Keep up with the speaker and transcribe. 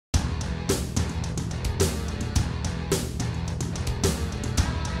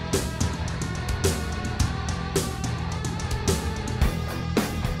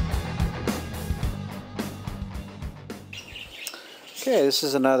Okay, this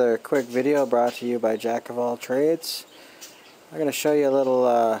is another quick video brought to you by Jack of All Trades. I'm going to show you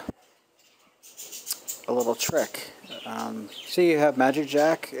a little trick. See, you have Magic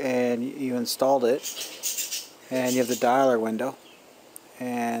Jack and you installed it, and you have the dialer window.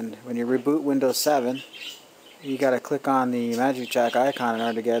 And when you reboot Windows 7, you got to click on the Magic Jack icon in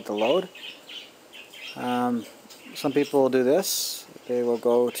order to get it to load. Some people will do this. They will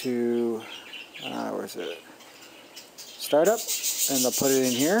go to where's it? Startup, and they'll put it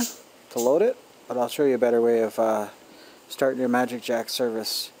in here to load it. But I'll show you a better way of starting your Magic Jack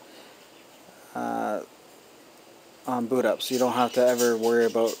service on boot up, so you don't have to ever worry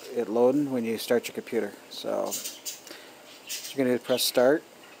about it loading when you start your computer. So you're going to press start,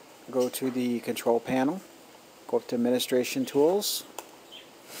 go to the control panel, go up to administration tools,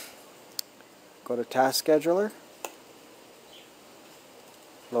 go to task scheduler,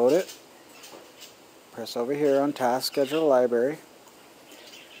 load it, press over here on task scheduler library.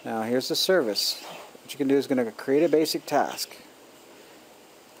 Now here's the service. What you can do is going to create a basic task.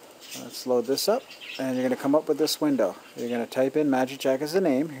 Let's load this up, and you're going to come up with this window. You're going to type in Magic Jack as the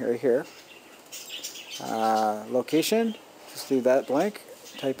name right here. Location, just leave that blank.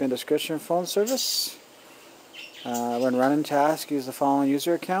 Type in description phone service. When running task, use the following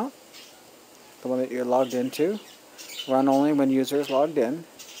user account, the one that you're logged into. Run only when user is logged in.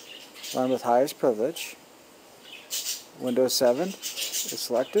 Run with highest privilege. Windows 7 is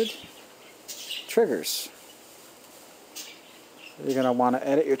selected. Triggers. You're going to want to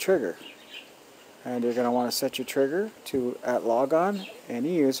edit your trigger, and you're going to want to set your trigger to at logon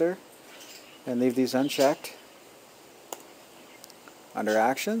any user and leave these unchecked. Under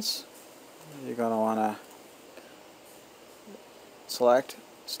actions, you're going to want to select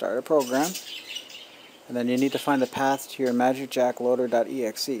start a program, and then you need to find the path to your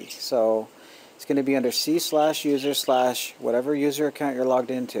magicjackloader.exe. So it's going to be under c/user/ whatever user account you're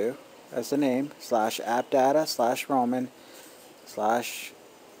logged into as the name /appdata/roman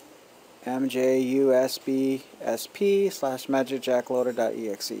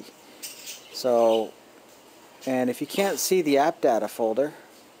 /mjusbsp/magicjackloader.exe. So, and if you can't see the app data folder,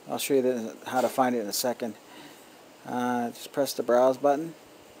 I'll show you how to find it in a second. Just press the browse button,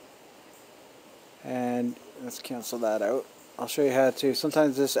 and let's cancel that out. I'll show you how to.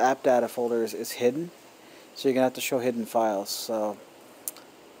 Sometimes this app data folder is hidden, so you're gonna have to show hidden files. So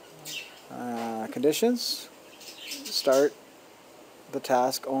conditions, start the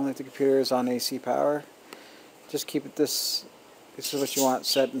task only if the computer is on AC power. Just keep it this is what you want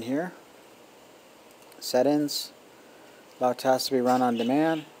set in here. Settings, allow tasks to be run on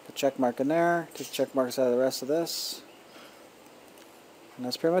demand. Put check mark in there. Take check marks out of the rest of this, and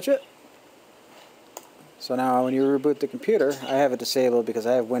that's pretty much it. So now when you reboot the computer, I have it disabled because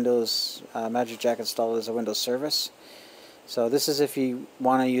I have Windows Magic Jack installed as a Windows service. So this is if you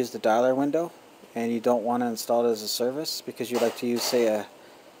want to use the dialer window and you don't want to install it as a service because you'd like to use, say, a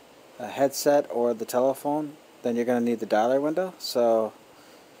headset or the telephone, then you're going to need the dialer window. So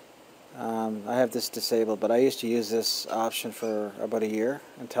I have this disabled, but I used to use this option for about a year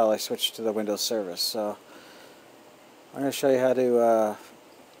until I switched to the Windows service. So I'm going to show you how to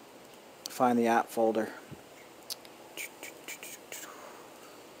find the app folder.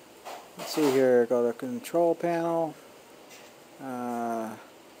 Let's see here, go to control panel, or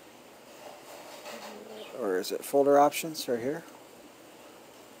is it folder options right here?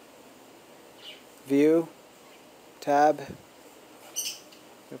 View, tab,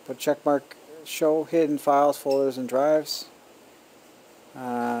 put check mark, show hidden files, folders, and drives,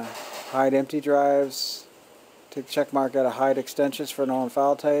 hide empty drives, take check mark out of hide extensions for known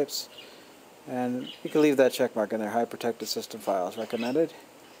file types, and you can leave that check mark in there, hide protected system files recommended.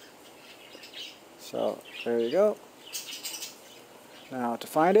 So there you go. Now to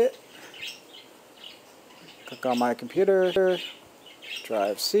find it, click on my computer,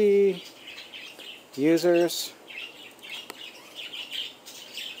 drive C, users,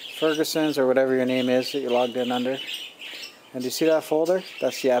 Ferguson's or whatever your name is that you're logged in under. And do you see that folder?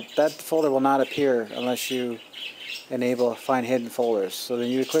 That's the app. That folder will not appear unless you enable find hidden folders. So then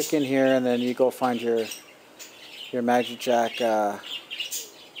you click in here and then you go find your Magic Jack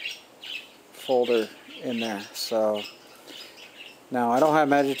folder in there. So now I don't have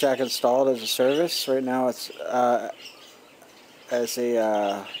Magic Jack installed as a service right now. It's as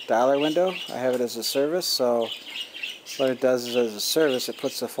a dialer window. I have it as a service. So what it does is, as a service, it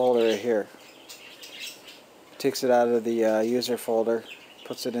puts the folder right here. It takes it out of the user folder,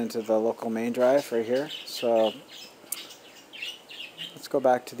 puts it into the local main drive right here. So let's go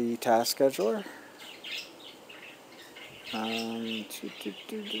back to the task scheduler.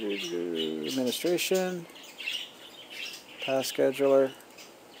 Administration. task scheduler.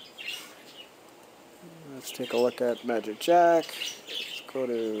 Let's take a look at Magic Jack. Let's go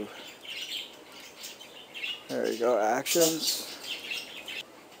to, there you go, actions.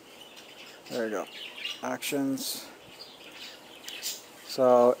 There you go, actions.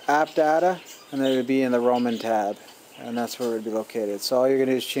 So app data, and then it would be in the Roman tab, and that's where it would be located. So all you're going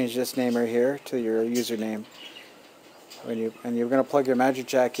to do is change this name right here to your username. And you're going to plug your Magic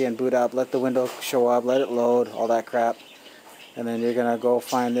Jack in, boot up, let the window show up, let it load, all that crap. And then you're going to go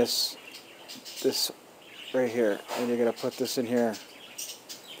find this right here, and you're going to put this in here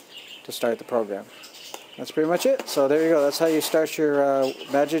to start the program. That's pretty much it. So there you go. That's how you start your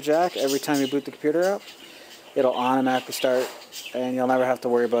Magic Jack. Every time you boot the computer up, it'll automatically start, and you'll never have to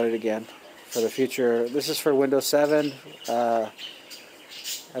worry about it again for the future. This is for Windows 7. I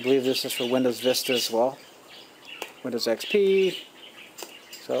believe this is for Windows Vista as well. Windows XP.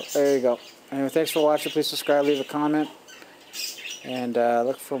 So there you go. Anyway, thanks for watching. Please subscribe, leave a comment, and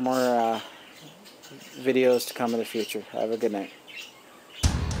look for more videos to come in the future. Have a good night.